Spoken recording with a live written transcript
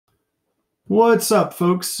What's up,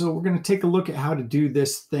 folks? So we're going to take a look at how to do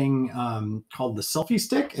this thing called the selfie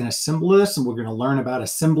stick and assemble this, and we're going to learn about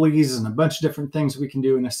assemblies and a bunch of different things we can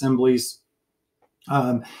do in assemblies.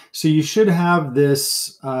 So you should have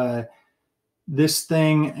this this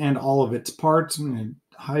thing and all of its parts. I'm going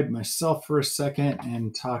to hide myself for a second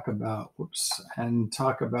and talk about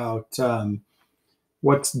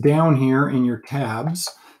what's down here in your tabs.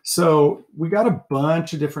 So we got a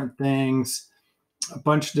bunch of different things, a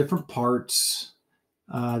bunch of different parts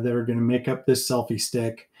that are going to make up this selfie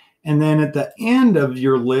stick. And then at the end of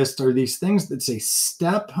your list are these things that say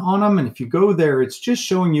step on them. And if you go there, it's just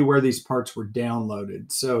showing you where these parts were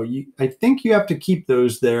downloaded. So I think you have to keep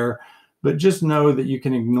those there, but just know that you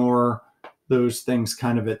can ignore those things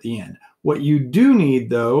kind of at the end. What you do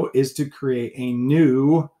need, though, is to create a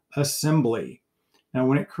new assembly. Now,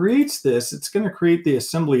 when it creates this, it's going to create the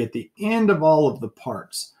assembly at the end of all of the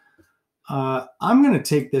parts. I'm going to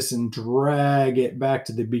take this and drag it back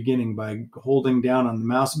to the beginning by holding down on the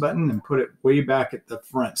mouse button and put it way back at the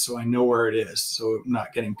front so I know where it is, so I'm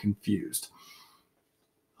not getting confused.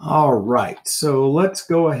 All right, so let's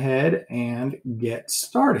go ahead and get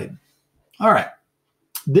started. All right,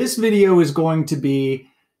 this video is going to be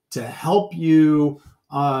to help you.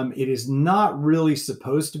 It is not really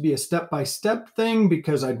supposed to be a step-by-step thing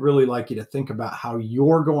because I'd really like you to think about how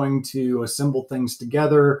you're going to assemble things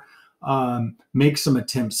together. Make some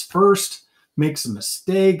attempts first, make some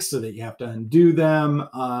mistakes so that you have to undo them.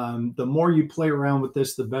 The more you play around with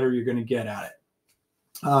this, the better you're going to get at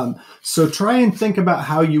it. So try and think about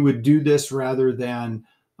how you would do this rather than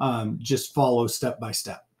just follow step by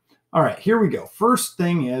step. All right, here we go. First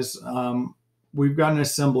thing is we've got an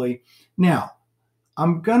assembly. Now,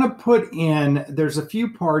 I'm going to put in, there's a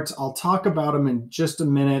few parts. I'll talk about them in just a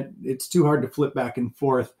minute. It's too hard to flip back and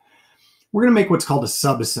forth. We're going to make what's called a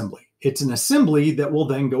sub-assembly. It's an assembly that will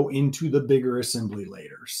then go into the bigger assembly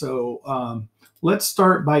later. So let's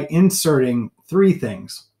start by inserting three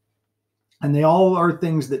things. And they all are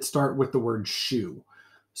things that start with the word shoe.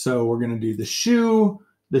 So we're going to do the shoe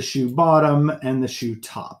bottom, and the shoe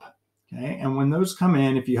top. Okay, and when those come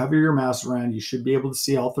in, if you hover your mouse around, you should be able to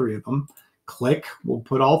see all three of them. Click, we'll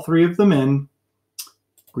put all three of them in.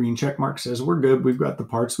 Green check mark says we're good. We've got the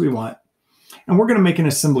parts we want. And we're going to make an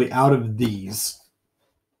assembly out of these.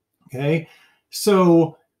 Okay,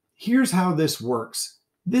 so here's how this works.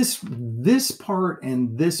 This part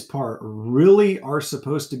and this part really are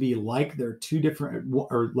supposed to be like they're two different,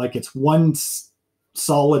 or like it's one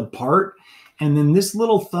solid part. And then this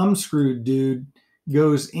little thumb screw dude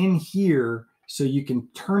goes in here so you can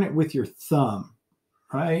turn it with your thumb,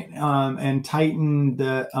 right? And tighten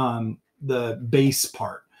the base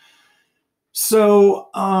part.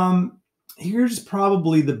 So here's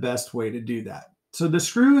probably the best way to do that. So the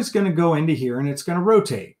screw is going to go into here and it's going to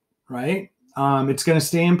rotate, right? It's going to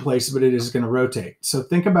stay in place, but it is going to rotate. So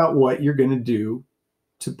think about what you're going to do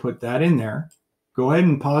to put that in there. Go ahead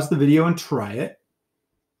and pause the video and try it.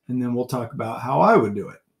 And then we'll talk about how I would do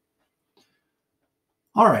it.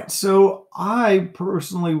 All right, so I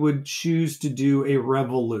personally would choose to do a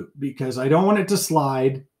revolute because I don't want it to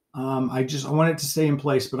slide. I want it to stay in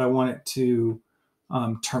place, but I want it to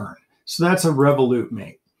turn. So that's a revolute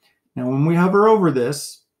mate. Now, when we hover over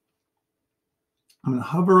this, I'm going to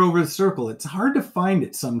hover over the circle. It's hard to find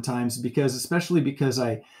it sometimes because, especially because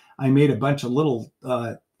I made a bunch of little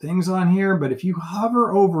things on here. But if you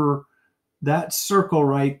hover over that circle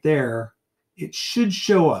right there, it should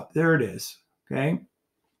show up. There it is. Okay.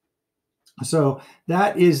 So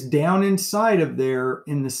that is down inside of there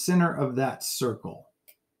in the center of that circle.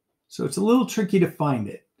 So it's a little tricky to find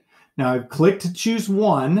it. Now I've clicked to choose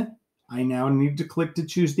one. I now need to click to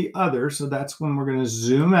choose the other. So that's when we're going to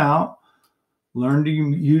zoom out, learn to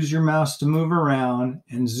use your mouse to move around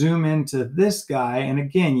and zoom into this guy. And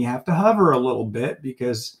again, you have to hover a little bit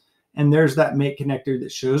because, and there's that mate connector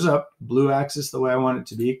that shows up, blue axis the way I want it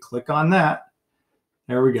to be. Click on that.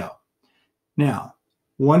 There we go. Now,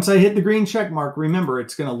 once I hit the green check mark, remember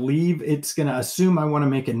it's going to leave, it's going to assume I want to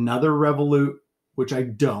make another revolute, which I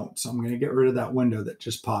don't. So I'm going to get rid of that window that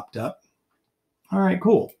just popped up. All right,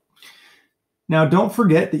 cool. Now, don't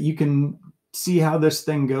forget that you can see how this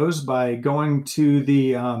thing goes by going to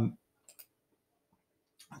the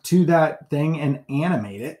to that thing and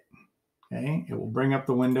animate it. Okay, it will bring up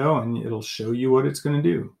the window and it'll show you what it's going to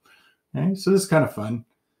do. Okay, so this is kind of fun.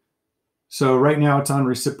 So right now it's on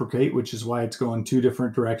reciprocate, which is why it's going two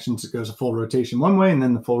different directions. It goes a full rotation one way and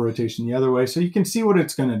then the full rotation the other way. So you can see what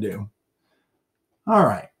it's going to do. All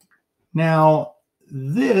right, now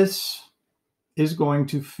this is going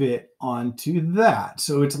to fit onto that.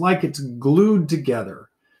 So it's like it's glued together.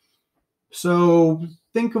 So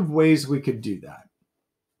think of ways we could do that.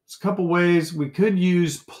 There's a couple ways. We could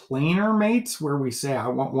use planar mates where we say, I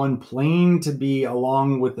want one plane to be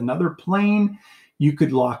along with another plane. You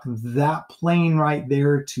could lock that plane right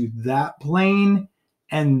there to that plane,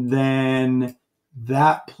 and then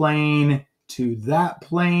that plane to that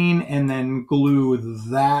plane, and then glue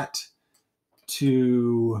that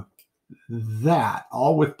to that,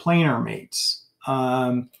 all with planar mates.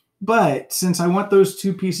 But since I want those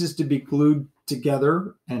two pieces to be glued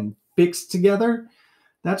together and fixed together,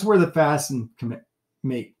 that's where the fasten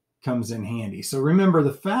mate comes in handy. So remember,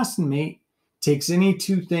 the fasten mate takes any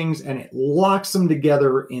two things and it locks them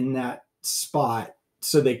together in that spot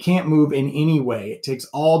so they can't move in any way. It takes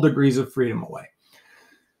all degrees of freedom away.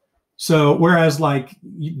 So whereas like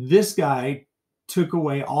this guy took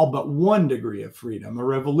away all but 1 degree of freedom, a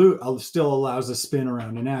revolute still allows a spin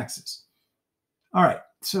around an axis. All right,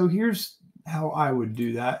 so here's how I would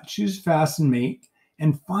do that. Choose fasten mate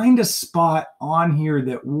and find a spot on here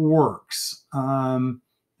that works.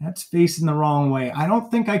 That's facing the wrong way. I don't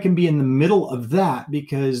think I can be in the middle of that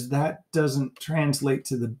because that doesn't translate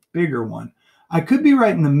to the bigger one. I could be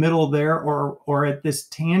right in the middle there or at this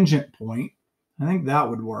tangent point. I think that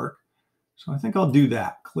would work. So I think I'll do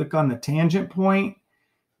that. Click on the tangent point.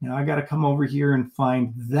 Now I got to come over here and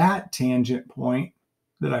find that tangent point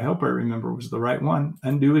that I hope I remember was the right one.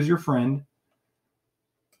 Undo is your friend.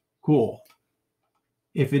 Cool.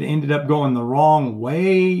 If it ended up going the wrong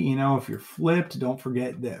way, you know, if you're flipped, don't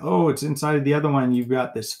forget that, oh, it's inside of the other one. You've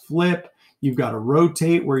got this flip. You've got to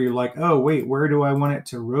rotate where you're like, oh, wait, where do I want it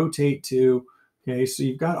to rotate to? Okay, so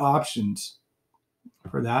you've got options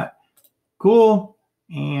for that. Cool.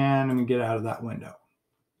 And I'm going to get out of that window.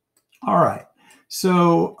 All right.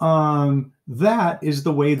 So that is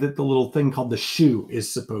the way that the little thing called the shoe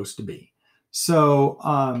is supposed to be. So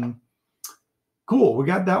cool. We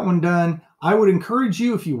got that one done. I would encourage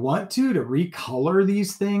you, if you want to recolor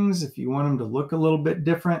these things, if you want them to look a little bit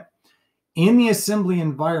different. In the assembly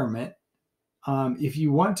environment, if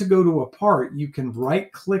you want to go to a part, you can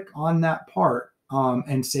right-click on that part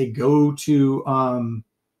and say go to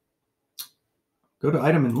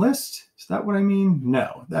item and list. Is that what I mean?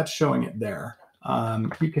 No, that's showing it there.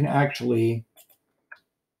 You can actually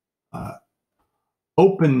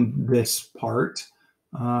open this part.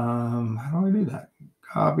 How do I do that?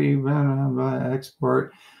 Copy,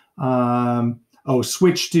 export.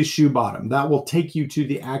 Switch to shoe bottom. That will take you to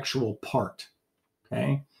the actual part.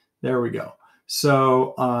 Okay, there we go.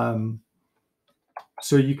 So,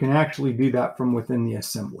 so you can actually do that from within the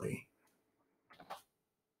assembly.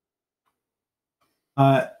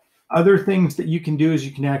 Other things that you can do is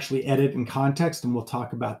you can actually edit in context, and we'll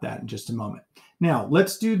talk about that in just a moment. Now,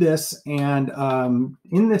 let's do this. And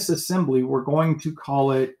in this assembly, we're going to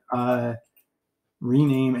call it,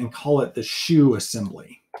 rename and call it the shoe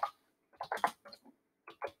assembly.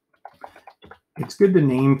 It's good to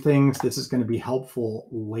name things. This is going to be helpful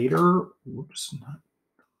later. Whoops.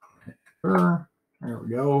 There we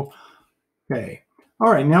go. Okay.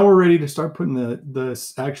 All right, now we're ready to start putting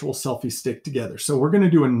the actual selfie stick together. So we're going to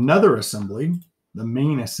do another assembly, the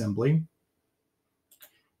main assembly. In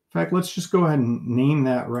fact, let's just go ahead and name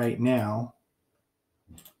that right now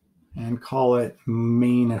and call it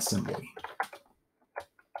main assembly.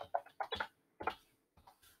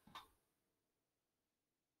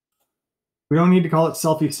 We don't need to call it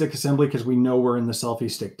selfie stick assembly because we know we're in the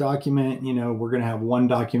selfie stick document. You know, we're going to have one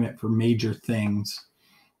document for major things.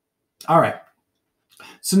 All right.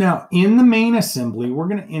 So now in the main assembly, we're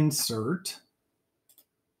going to insert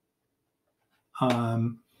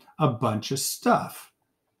a bunch of stuff.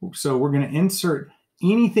 So we're going to insert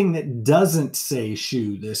anything that doesn't say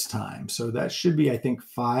shoe this time. So that should be, I think,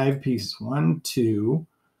 5 pieces. 1, 2,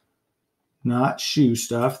 not shoe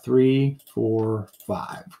stuff, 3, 4,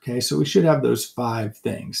 5. Okay, so we should have those 5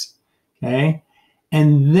 things. Okay,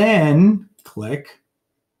 and then click.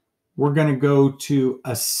 We're going to go to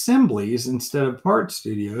assemblies instead of part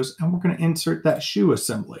studios, and we're going to insert that shoe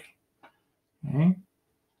assembly. Okay.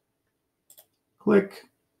 Click.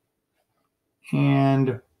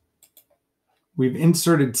 And we've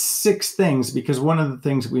inserted 6 things because one of the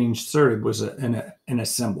things we inserted was an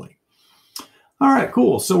assembly. All right,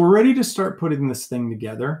 cool. So we're ready to start putting this thing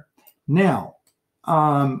together. Now,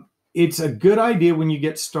 it's a good idea when you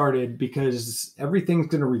get started because everything's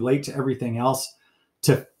going to relate to everything else,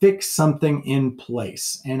 to fix something in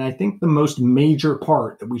place. And I think the most major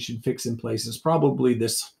part that we should fix in place is probably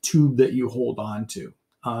this tube that you hold on to.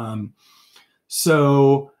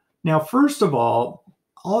 So now, first of all,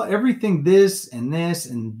 everything this and this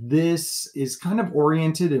and this is kind of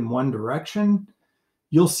oriented in one direction.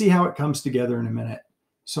 You'll see how it comes together in a minute.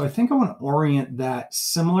 So I think I want to orient that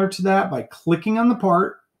similar to that by clicking on the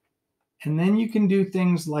part, and then you can do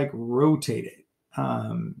things like rotate it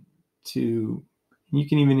you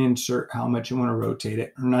can even insert how much you want to rotate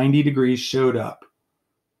it. 90 degrees showed up.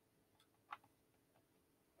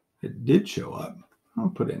 It did show up. I'll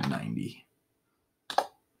put in 90.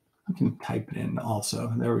 I can type it in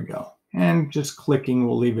also. There we go. And just clicking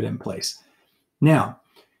will leave it in place. Now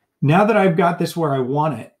that I've got this where I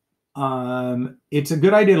want it, it's a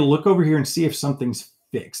good idea to look over here and see if something's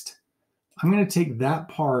fixed. I'm going to take that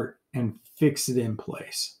part and fix it in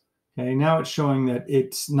place. Okay, now it's showing that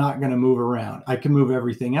it's not going to move around. I can move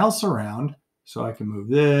everything else around. So I can move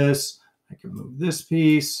this, I can move this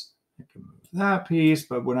piece, I can move that piece,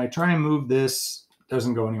 but when I try and move this, it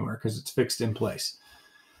doesn't go anywhere because it's fixed in place.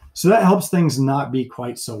 So that helps things not be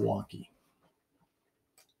quite so wonky.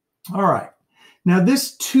 All right, now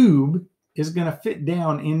this tube is going to fit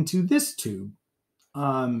down into this tube.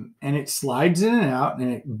 And it slides in and out and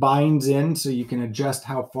it binds in so you can adjust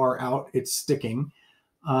how far out it's sticking.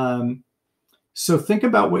 So think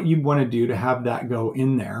about what you want to do to have that go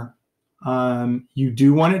in there. You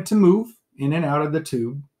do want it to move in and out of the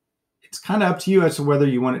tube. It's kind of up to you as to whether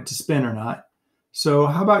you want it to spin or not. So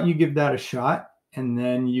how about you give that a shot and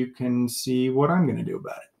then you can see what I'm going to do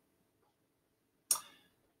about it.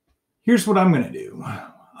 Here's what I'm going to do.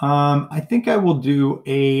 I think I will do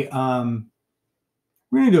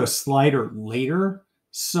we're going to do a slider later.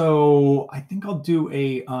 So I think I'll do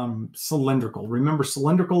a cylindrical. Remember,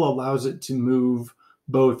 cylindrical allows it to move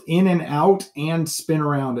both in and out and spin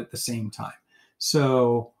around at the same time.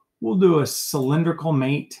 So we'll do a cylindrical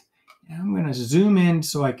mate. And I'm going to zoom in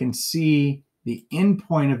so I can see the end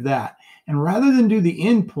point of that. And rather than do the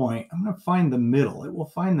end point, I'm going to find the middle. It will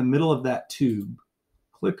find the middle of that tube.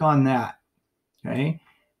 Click on that. Okay.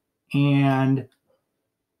 And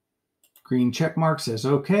green check mark says,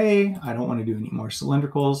 okay, I don't want to do any more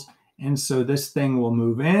cylindricals. And so this thing will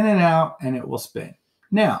move in and out and it will spin.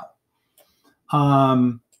 Now,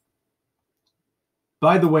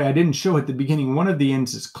 by the way, I didn't show at the beginning, one of the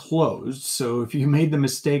ends is closed. So if you made the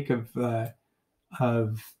mistake of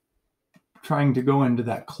trying to go into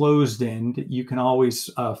that closed end, you can always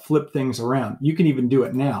flip things around. You can even do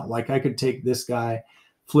it now. Like I could take this guy,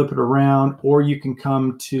 flip it around, or you can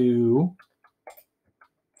come to...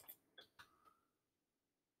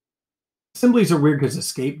 Assemblies are weird because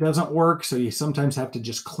escape doesn't work, so you sometimes have to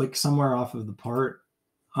just click somewhere off of the part.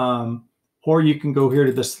 Or you can go here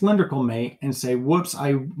to the cylindrical mate and say, whoops,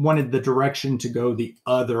 I wanted the direction to go the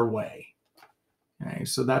other way. Okay,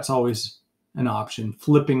 so that's always an option,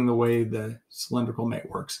 flipping the way the cylindrical mate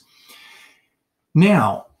works.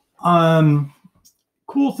 Now,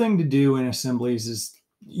 cool thing to do in assemblies is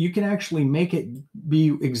you can actually make it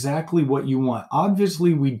be exactly what you want.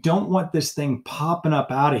 Obviously, we don't want this thing popping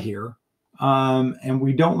up out of here. And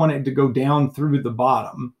we don't want it to go down through the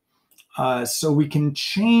bottom. So we can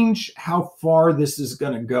change how far this is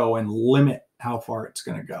going to go and limit how far it's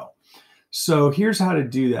going to go. So here's how to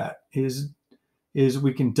do that is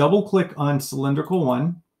we can double click on cylindrical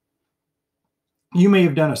one. You may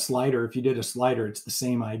have done a slider. If you did a slider, it's the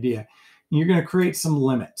same idea. You're going to create some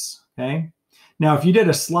limits. Okay. Now, if you did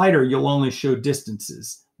a slider, you'll only show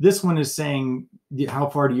distances. This one is saying how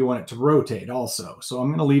far do you want it to rotate also. So I'm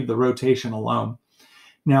going to leave the rotation alone.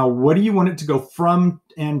 Now, what do you want it to go from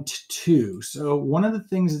and to? So one of the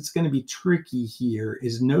things that's going to be tricky here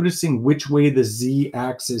is noticing which way the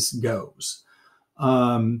z-axis goes.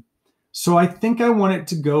 So I think I want it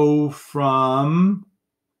to go from,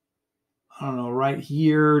 I don't know, right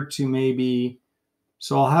here to maybe,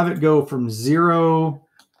 so I'll have it go from 0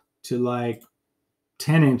 to like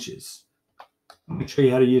 10 inches. I'm going to show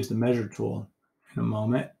you how to use the measure tool in a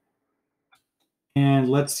moment. And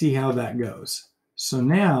let's see how that goes. So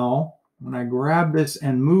now, when I grab this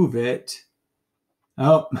and move it,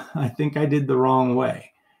 oh, I think I did the wrong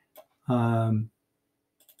way.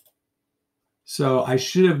 So I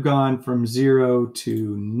should have gone from 0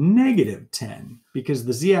 to -10 because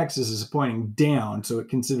the z-axis is pointing down, so it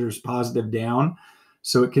considers positive down.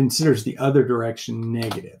 So it considers the other direction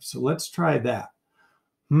negative. So let's try that.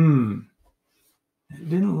 It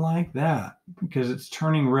didn't like that because it's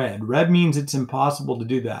turning red. Red means it's impossible to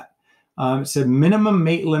do that. It said minimum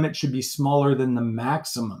mate limit should be smaller than the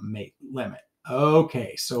maximum mate limit.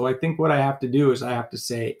 Okay, so I think what I have to do is I have to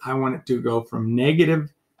say I want it to go from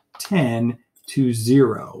 -10 to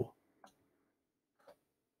 0.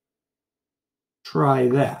 Try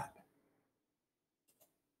that.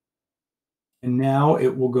 And now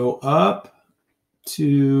it will go up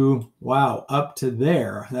to, wow, up to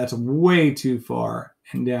there. That's way too far,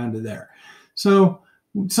 and down to there. So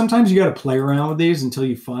sometimes you got to play around with these until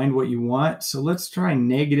you find what you want. So let's try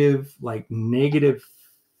negative, like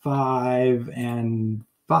 -5 and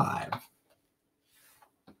 5.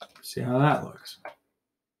 See how that looks.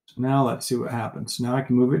 So now let's see what happens. Now I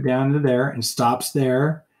can move it down to there and stops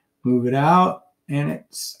there. Move it out and it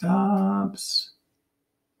stops.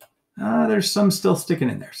 There's some still sticking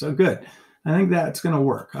in there. So good. I think that's going to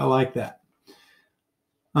work. I like that.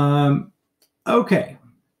 Okay.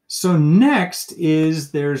 So next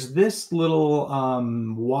is there's this little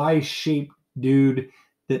Y-shaped dude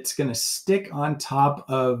that's going to stick on top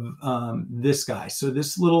of this guy. So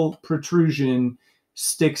this little protrusion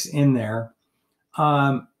sticks in there.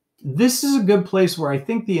 This is a good place where I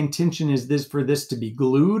think the intention is for this to be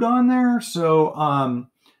glued on there. So,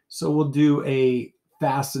 so we'll do a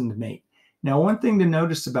fastened mate. Now, one thing to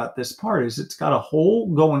notice about this part is it's got a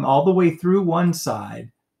hole going all the way through one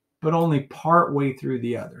side, but only part way through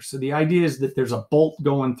the other. So the idea is that there's a bolt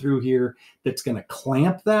going through here that's going to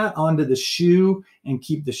clamp that onto the shoe and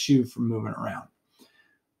keep the shoe from moving around.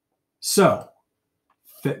 So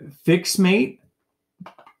fix mate,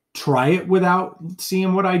 try it without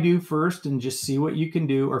seeing what I do first and just see what you can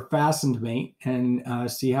do, or fastened mate and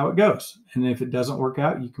see how it goes. And if it doesn't work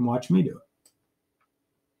out, you can watch me do it.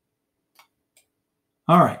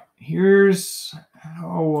 All right, here's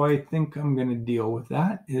how I think I'm going to deal with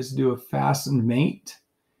that, is do a fastened mate,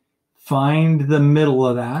 find the middle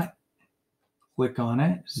of that, click on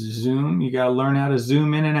it, zoom. You got to learn how to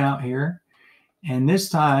zoom in and out here. And this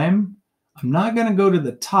time, I'm not going to go to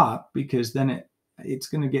the top because then it's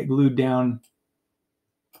going to get glued down,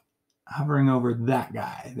 hovering over that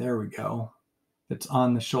guy. There we go. That's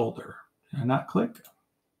on the shoulder. Did I not click?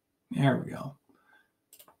 There we go.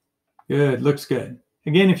 Good, looks good.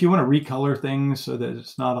 Again, if you want to recolor things so that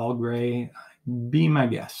it's not all gray, be my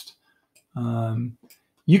guest.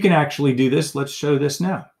 You can actually do this. Let's show this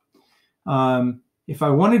now. If I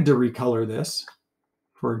wanted to recolor this,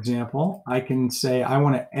 for example, I can say I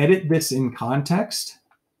want to edit this in context.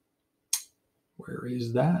 Where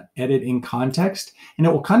is that? Edit in context. And it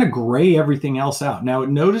will kind of gray everything else out. Now,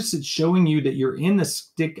 notice it's showing you that you're in the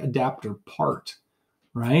stick adapter part,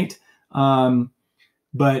 right?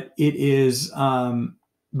 But it is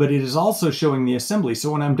also showing the assembly.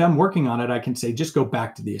 So when I'm done working on it, I can say, just go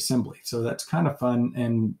back to the assembly. So that's kind of fun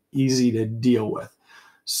and easy to deal with.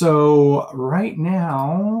 So right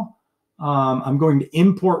now, I'm going to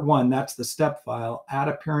import one. That's the step file, add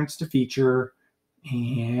appearance to feature,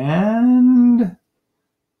 and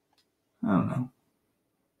I don't know,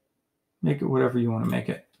 make it whatever you want to make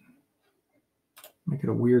it. Make it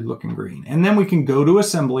a weird looking green. And then we can go to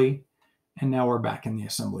assembly. And now we're back in the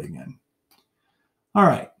assembly again. All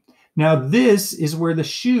right. Now this is where the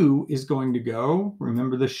shoe is going to go.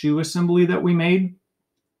 Remember the shoe assembly that we made?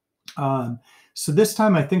 So this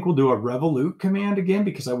time I think we'll do a revolute command again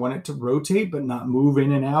because I want it to rotate but not move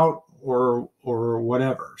in and out or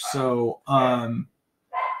whatever. So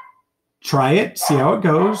try it, see how it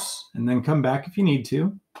goes, and then come back if you need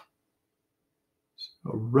to.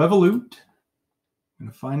 So revolute. I'm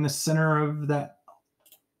going to find the center of that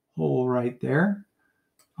hole right there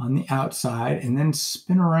on the outside and then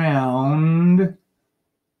spin around.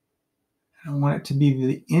 I want it to be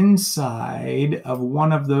the inside of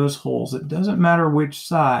one of those holes. It doesn't matter which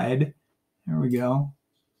side. There we go.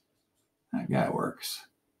 That guy works.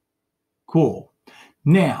 Cool.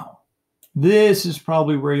 Now, this is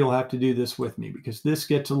probably where you'll have to do this with me because this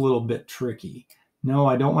gets a little bit tricky. No,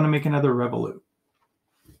 I don't want to make another revolute.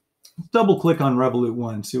 Double click on revolute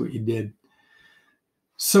 1, see what you did.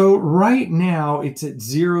 So right now it's at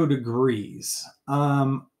 0 degrees.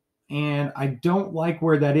 And I don't like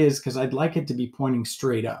where that is because I'd like it to be pointing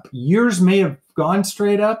straight up. Yours may have gone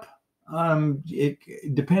straight up.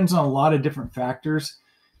 It depends on a lot of different factors.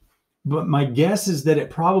 But my guess is that it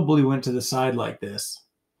probably went to the side like this.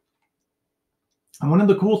 And one of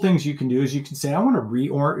the cool things you can do is you can say, I want to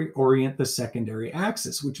reorient the secondary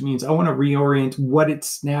axis, which means I want to reorient what it's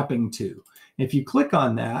snapping to. If you click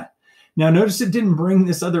on that, now notice it didn't bring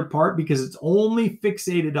this other part because it's only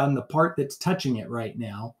fixated on the part that's touching it right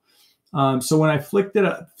now. So when I flipped it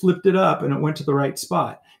up and it went to the right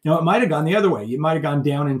spot. Now it might have gone the other way. You might have gone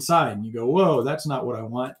down inside and you go, whoa, that's not what I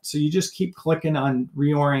want. So you just keep clicking on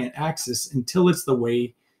reorient axis until it's the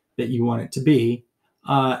way that you want it to be.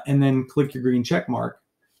 And then click your green check mark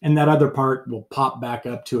and that other part will pop back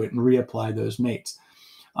up to it and reapply those mates.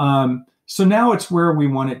 So now it's where we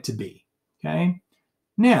want it to be, okay?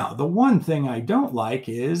 Now, the one thing I don't like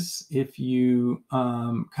is if you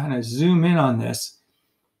kind of zoom in on this,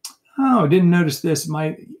 Oh, didn't notice this.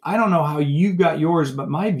 I don't know how you got yours, but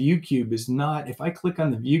my view cube is not, if I click on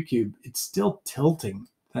the view cube, it's still tilting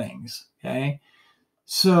things, okay?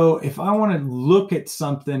 So if I want to look at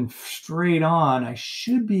something straight on, I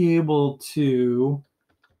should be able to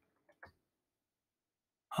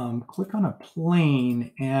click on a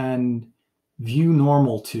plane and view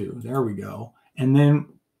normal to. There we go. And then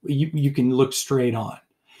you can look straight on.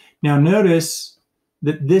 Now notice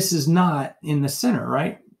that this is not in the center,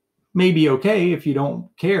 right? Maybe okay if you don't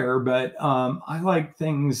care, but I like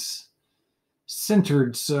things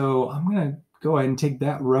centered. So I'm going to go ahead and take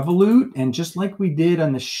that revolute, and just like we did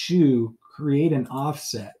on the shoe, create an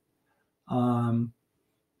offset.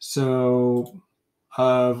 So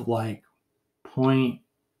of like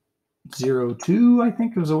 0.02, I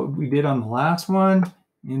think was what we did on the last one.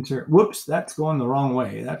 Whoops, that's going the wrong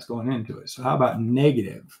way. That's going into it. So how about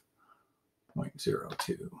negative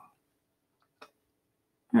 0.02?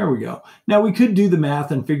 There we go. Now we could do the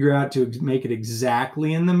math and figure out to make it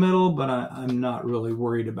exactly in the middle, but I'm not really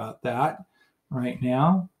worried about that right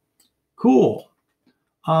now. Cool.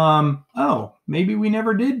 Oh, maybe we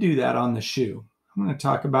never did do that on the shoe. I'm going to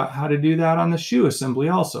talk about how to do that on the shoe assembly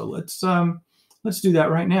also. Let's do that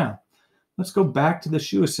right now. Let's go back to the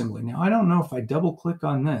shoe assembly. Now, I don't know if I double click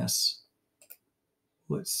on this.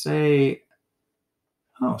 Let's say,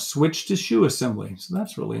 oh, switch to shoe assembly. So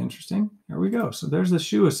that's really interesting. There we go. So there's the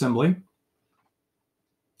shoe assembly.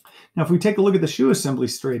 Now, if we take a look at the shoe assembly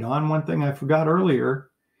straight on, one thing I forgot earlier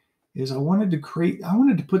is I wanted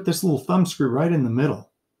to put this little thumb screw right in the middle.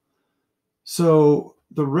 So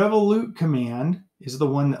the revolute command is the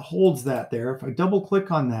one that holds that there. If I double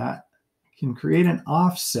click on that, I can create an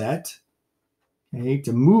offset, okay,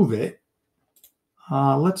 to move it.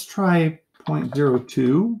 Let's try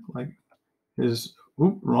 0.02, like is,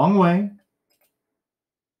 wrong way.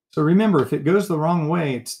 So remember, if it goes the wrong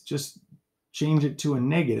way, it's just change it to a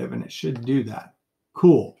negative and it should do that.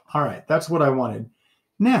 Cool. All right, that's what I wanted.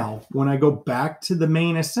 Now, when I go back to the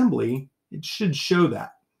main assembly, it should show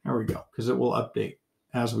that. There we go, because it will update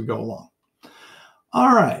as we go along.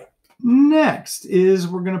 All right, next is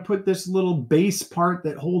we're going to put this little base part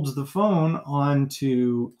that holds the phone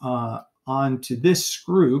onto this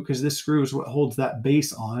screw, because this screw is what holds that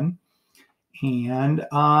base on. And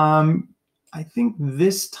I think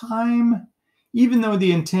this time, even though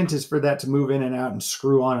the intent is for that to move in and out and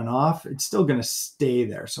screw on and off, it's still going to stay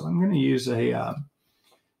there. So I'm going to use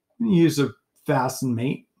a fasten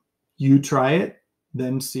mate. You try it,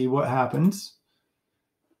 then see what happens.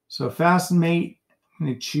 So fasten mate, I'm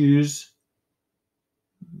going to choose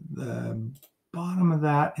the bottom of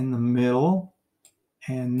that in the middle,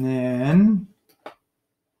 and then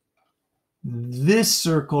this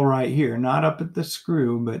circle right here, not up at the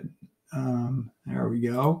screw, but there we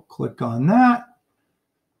go. Click on that,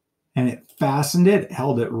 and it fastened it,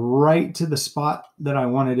 held it right to the spot that I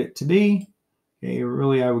wanted it to be. Okay,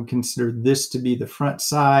 really, I would consider this to be the front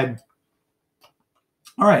side.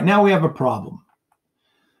 All right, now we have a problem.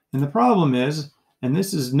 And the problem is, and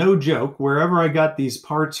this is no joke, wherever I got these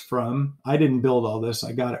parts from, I didn't build all this.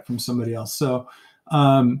 I got it from somebody else. So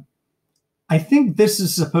I think this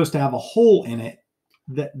is supposed to have a hole in it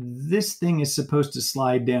that this thing is supposed to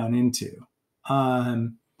slide down into.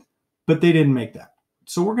 But they didn't make that.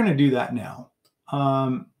 So we're going to do that now.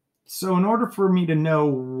 So in order for me to know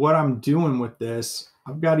what I'm doing with this,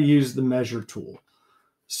 I've got to use the measure tool.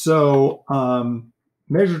 So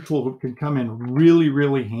measure tool can come in really,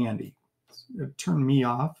 really handy. Turn me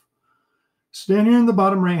off. So down here in the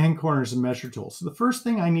bottom right-hand corner is a measure tool. So the first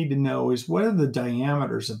thing I need to know is what are the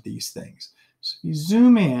diameters of these things. So if you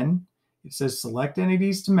zoom in, it says select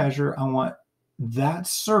entities to measure. I want that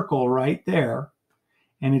circle right there.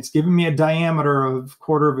 And it's giving me a diameter of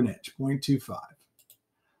 1/4 inch, 0.25.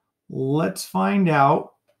 Let's find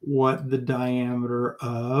out what the diameter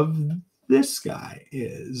of this guy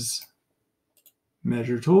is.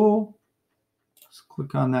 Measure tool. Let's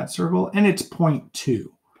click on that circle, and it's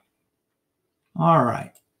 0.2. All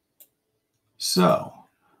right. So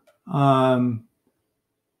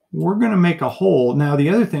we're going to make a hole. Now, the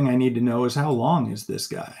other thing I need to know is how long is this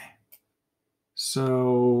guy?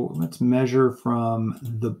 So let's measure from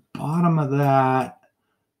the bottom of that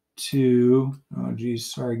to, oh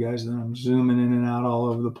geez, sorry guys, then I'm zooming in and out all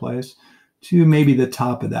over the place, to maybe the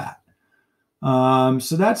top of that.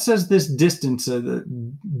 So that says this distance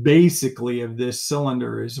basically of this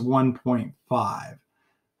cylinder is 1.5.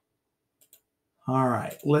 All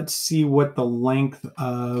right, let's see what the length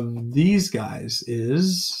of these guys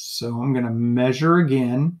is. So I'm going to measure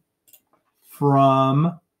again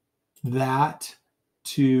from that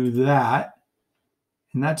to that.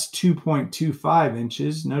 and that's 2.25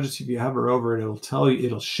 inches. Notice if you hover over it,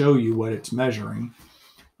 it'll show you what it's measuring.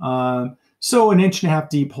 So an 1.5 inch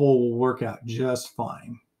deep hole will work out just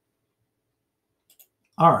fine.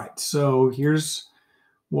 All right, so here's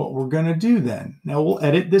what we're going to do then. Now we'll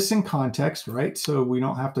edit this in context, right? So we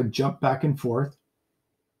don't have to jump back and forth.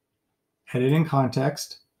 Edit in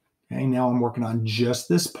context. Okay, now I'm working on just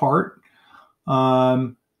this part.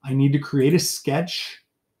 I need to create a sketch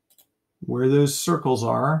where those circles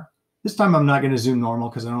are. This time I'm not going to zoom normal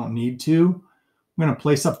because I don't need to. I'm going to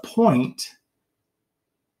place a point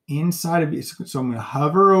inside of it. So I'm going to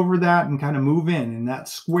hover over that and kind of move in. And that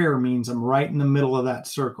square means I'm right in the middle of that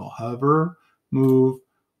circle. Hover, move.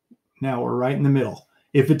 Now we're right in the middle.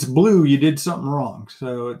 If it's blue, you did something wrong.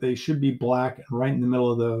 So they should be black and right in the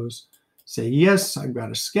middle of those. Say, yes, I've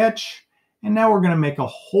got a sketch. And now we're going to make a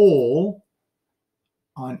hole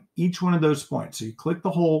on each one of those points. So you click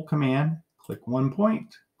the hole command, click one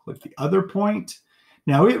point, click the other point.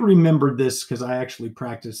 Now it remembered this because I actually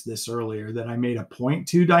practiced this earlier, that I made a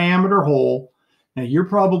 0.2 diameter hole. Now you're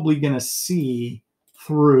probably going to see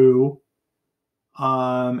through,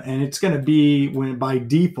 and it's going to be, by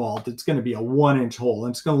default, it's going to be a 1 inch hole.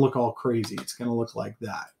 And it's going to look all crazy. It's going to look like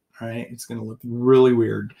that. Right? It's going to look really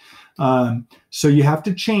weird. So you have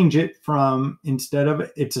to change it from, instead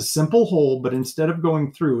of, it's a simple hole, but instead of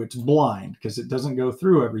going through, it's blind because it doesn't go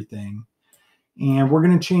through everything. And we're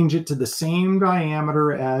going to change it to the same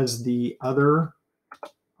diameter as the other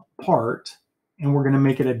part. And we're going to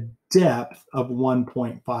make it a depth of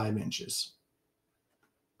 1.5 inches.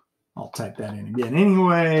 I'll type that in again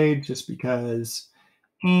anyway, just because,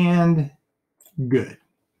 and good.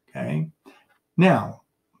 Okay. Now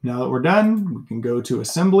that we're done, we can go to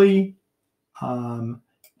assembly. And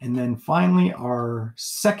then finally, our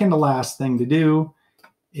second to last thing to do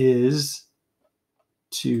is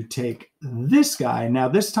to take this guy. Now,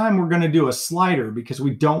 this time we're going to do a slider because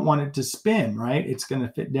we don't want it to spin, right? It's going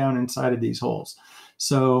to fit down inside of these holes.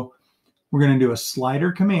 So we're going to do a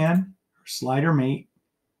slider command, or slider mate.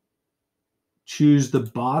 Choose the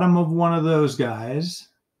bottom of one of those guys,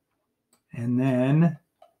 and then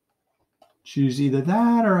choose either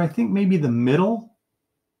that or I think maybe the middle.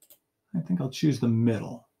 I think I'll choose the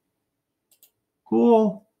middle.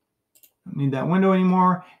 Cool. Don't need that window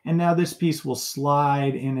anymore. And now this piece will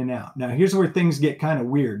slide in and out. Now here's where things get kind of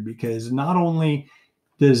weird, because not only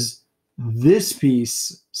does this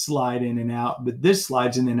piece slide in and out, but this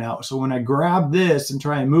slides in and out. So when I grab this and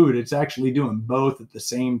try and move it, it's actually doing both at the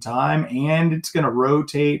same time, and it's going to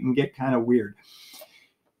rotate and get kind of weird.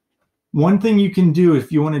 One thing you can do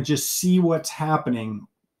if you want to just see what's happening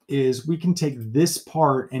is we can take this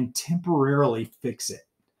part and temporarily fix it.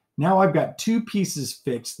 Now I've got two pieces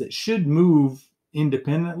fixed that should move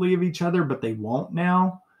independently of each other, but they won't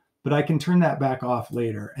now. But I can turn that back off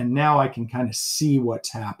later, and now I can kind of see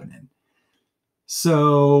what's happening.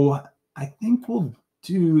 So I think we'll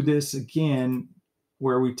do this again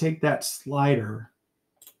where we take that slider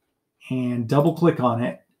and double click on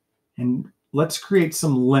it, and let's create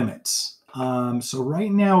some limits. So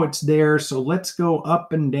right now it's there. So let's go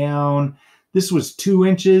up and down. This was 2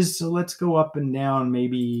 inches. So let's go up and down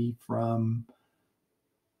maybe from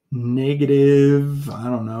negative, I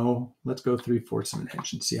don't know, let's go 3/4 of an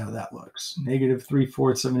inch and see how that looks. Negative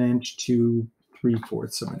 3/4 of an inch to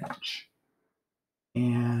 3/4 of an inch.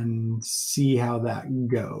 And see how that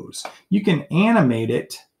goes. You can animate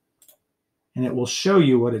it and it will show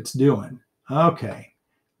you what it's doing. Okay.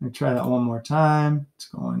 Let me try that one more time. It's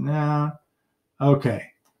going down. Okay.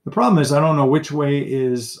 The problem is I don't know which way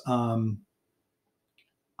is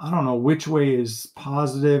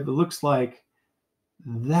positive. It looks like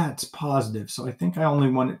that's positive. So I think I only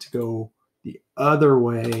want it to go the other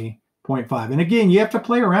way, 0.5. And again, you have to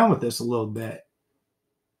play around with this a little bit.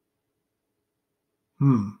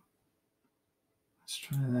 Let's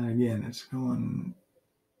try that again. It's going.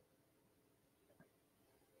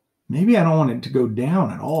 Maybe I don't want it to go down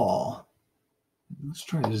at all. Let's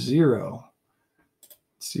try 0.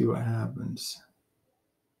 Let's see what happens.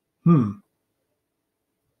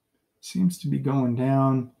 Seems to be going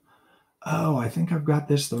down. Oh, I think I've got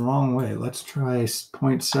this the wrong way. Let's try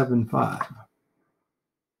 0.75.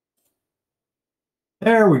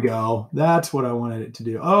 There we go. That's what I wanted it to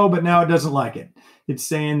do. Oh, but now it doesn't like it. It's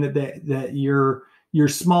saying that your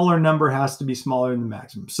smaller number has to be smaller than the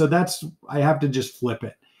maximum. So that's, I have to just flip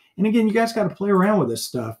it. And again, you guys got to play around with this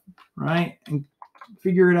stuff, right? And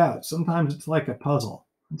figure it out. Sometimes it's like a puzzle.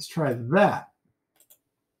 Let's try that.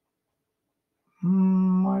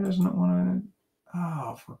 Why doesn't it want to?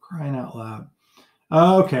 Oh, for crying out loud.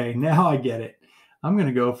 Okay, now I get it. I'm going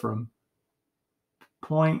to go from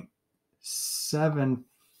 0.7 0.75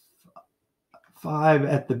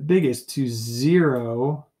 at the biggest to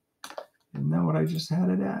 0. Isn't that what I just had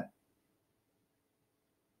it at?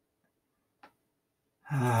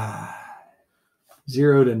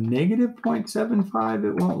 0 to negative 0.75,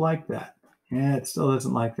 it won't like that. Yeah, it still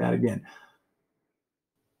doesn't like that again.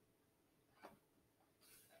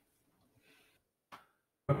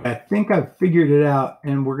 Okay, I think I've figured it out,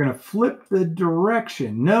 and we're going to flip the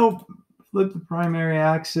direction. Nope, flip the primary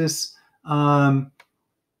axis.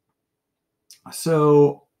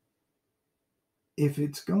 So if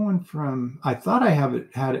it's going from, I thought I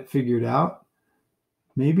had it figured out.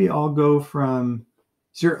 Maybe I'll go from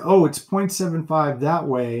 0. Oh, it's 0.75 that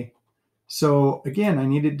way. So again, I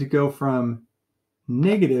needed to go from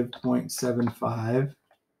negative 0.75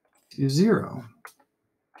 to 0.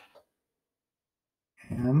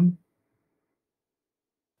 And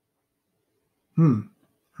I'm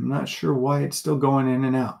not sure why it's still going in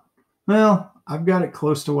and out. Well, I've got it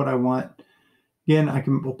close to what I want.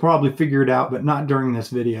 Again, we'll probably figure it out, but not during this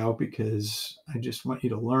video because I just want you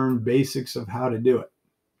to learn basics of how to do it.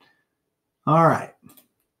 All right,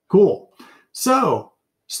 cool. So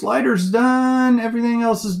slider's done. Everything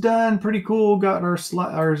else is done. Pretty cool. Got our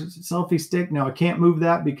selfie stick. Now I can't move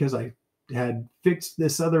that because I had fixed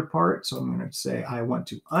this other part. So I'm going to say I want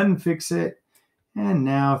to unfix it. And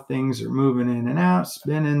now things are moving in and out,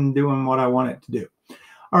 spinning, doing what I want it to do.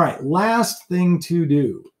 All right, last thing to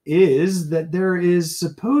do is that there is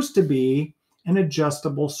supposed to be an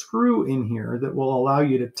adjustable screw in here that will allow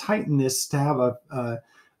you to tighten this to have a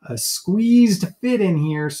squeezed fit in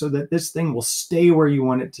here so that this thing will stay where you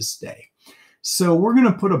want it to stay. So we're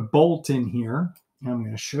going to put a bolt in here, and I'm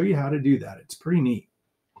going to show you how to do that. It's pretty neat.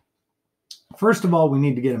 First of all, we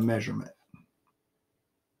need to get a measurement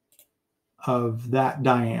of that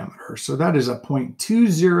diameter. So that is a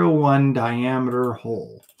 0.201 diameter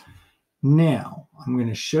hole. Now, I'm going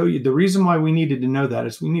to show you the reason why we needed to know that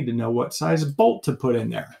is we need to know what size bolt to put in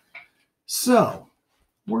there. So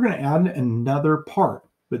we're going to add another part,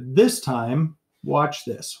 but this time, watch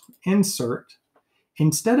this. Insert.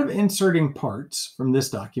 Instead of inserting parts from this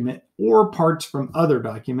document or parts from other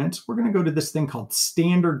documents, we're going to go to this thing called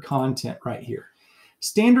standard content right here.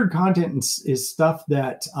 Standard content is stuff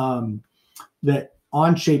that that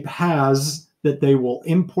Onshape has that they will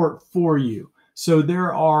import for you. So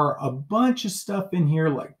there are a bunch of stuff in here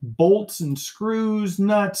like bolts and screws,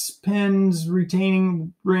 nuts, pins,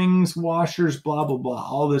 retaining rings, washers, blah, blah, blah,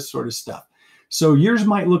 all this sort of stuff. So yours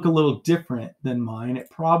might look a little different than mine. It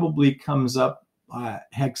probably comes up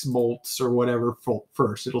hex bolts or whatever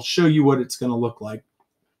first. It'll show you what it's going to look like.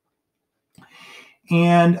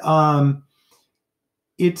 And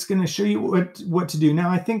it's going to show you what to do. Now,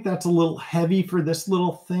 I think that's a little heavy for this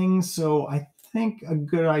little thing. So I think a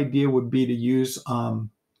good idea would be to use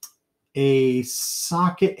a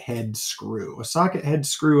socket head screw. A socket head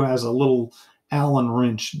screw has a little Allen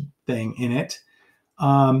wrench thing in it.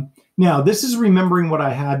 Now, this is remembering what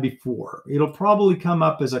I had before. It'll probably come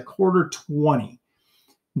up as a 1/4-20.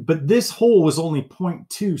 But this hole was only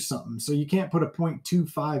 0.2 something. So you can't put a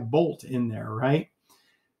 0.25 bolt in there, right?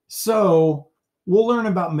 So we'll learn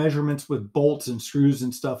about measurements with bolts and screws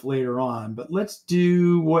and stuff later on, but let's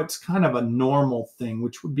do what's kind of a normal thing,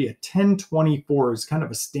 which would be a 1024 is kind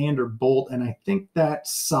of a standard bolt. And I think that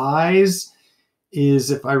size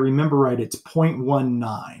is, if I remember right, it's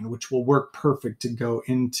 0.19, which will work perfect to go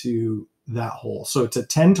into that hole. So it's a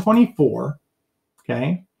 1024,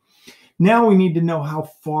 okay? Now we need to know how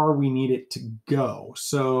far we need it to go.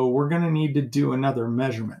 So we're going to need to do another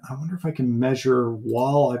measurement. I wonder if I can measure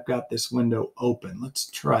while I've got this window open.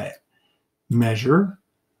 Let's try it. Measure.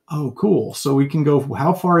 Oh, cool. So we can go,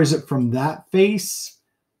 how far is it from that face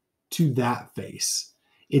to that face?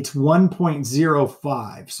 It's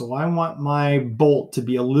 1.05. So I want my bolt to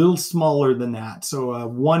be a little smaller than that. So a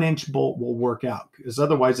 1-inch bolt will work out because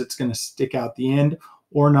otherwise it's going to stick out the end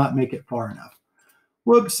or not make it far enough.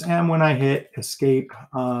 Whoops, and when I hit escape,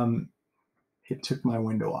 it took my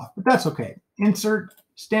window off, but that's okay. Insert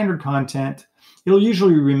standard content. It'll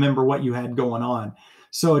usually remember what you had going on.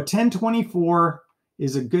 So a 1024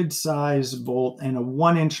 is a good size bolt and a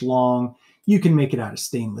 1-inch long. You can make it out of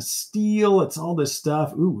stainless steel. It's all this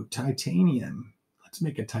stuff. Ooh, titanium. Let's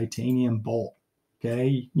make a titanium bolt.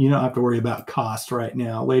 Okay, you don't have to worry about cost right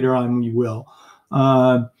now. Later on, you will.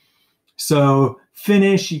 So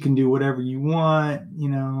finish, you can do whatever you want, you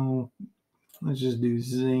know, let's just do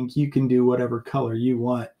zinc. You can do whatever color you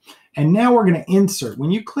want. And now we're going to insert.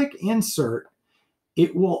 When you click insert,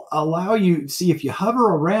 it will allow you, see if you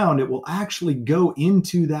hover around, it will actually go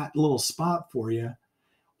into that little spot for you.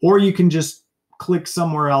 Or you can just click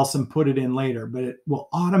somewhere else and put it in later, but it will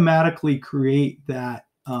automatically create that,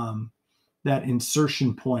 that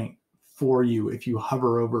insertion point for you if you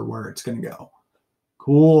hover over where it's going to go.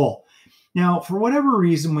 Cool. Now, for whatever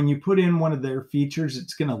reason, when you put in one of their features,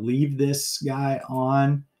 it's going to leave this guy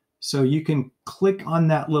on. So you can click on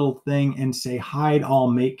that little thing and say hide all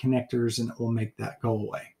mate connectors, and it will make that go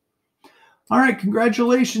away. All right,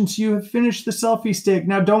 congratulations. You have finished the selfie stick.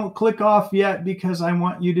 Now don't click off yet because I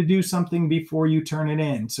want you to do something before you turn it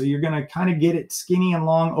in. So you're going to kind of get it skinny and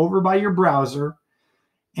long over by your browser.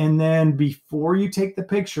 And then before you take the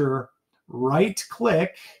picture, right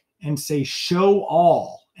click and say show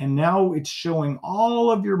all. And now it's showing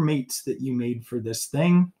all of your mates that you made for this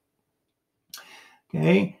thing.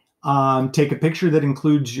 Okay. Take a picture that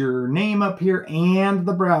includes your name up here and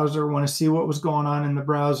the browser. Want to see what was going on in the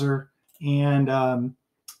browser, and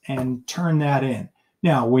turn that in.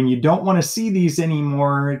 Now, when you don't want to see these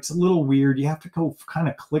anymore, it's a little weird. You have to go kind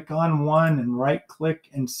of click on one and right click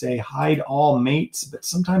and say hide all mates, but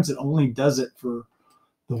sometimes it only does it for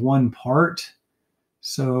the one part.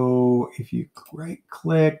 So if you right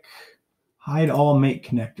click, hide all mate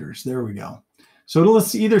connectors, there we go. So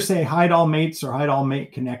it'll either say hide all mates or hide all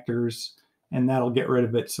mate connectors, and that'll get rid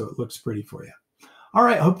of it so it looks pretty for you. All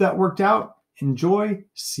right, hope that worked out. Enjoy.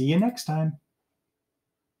 See you next time.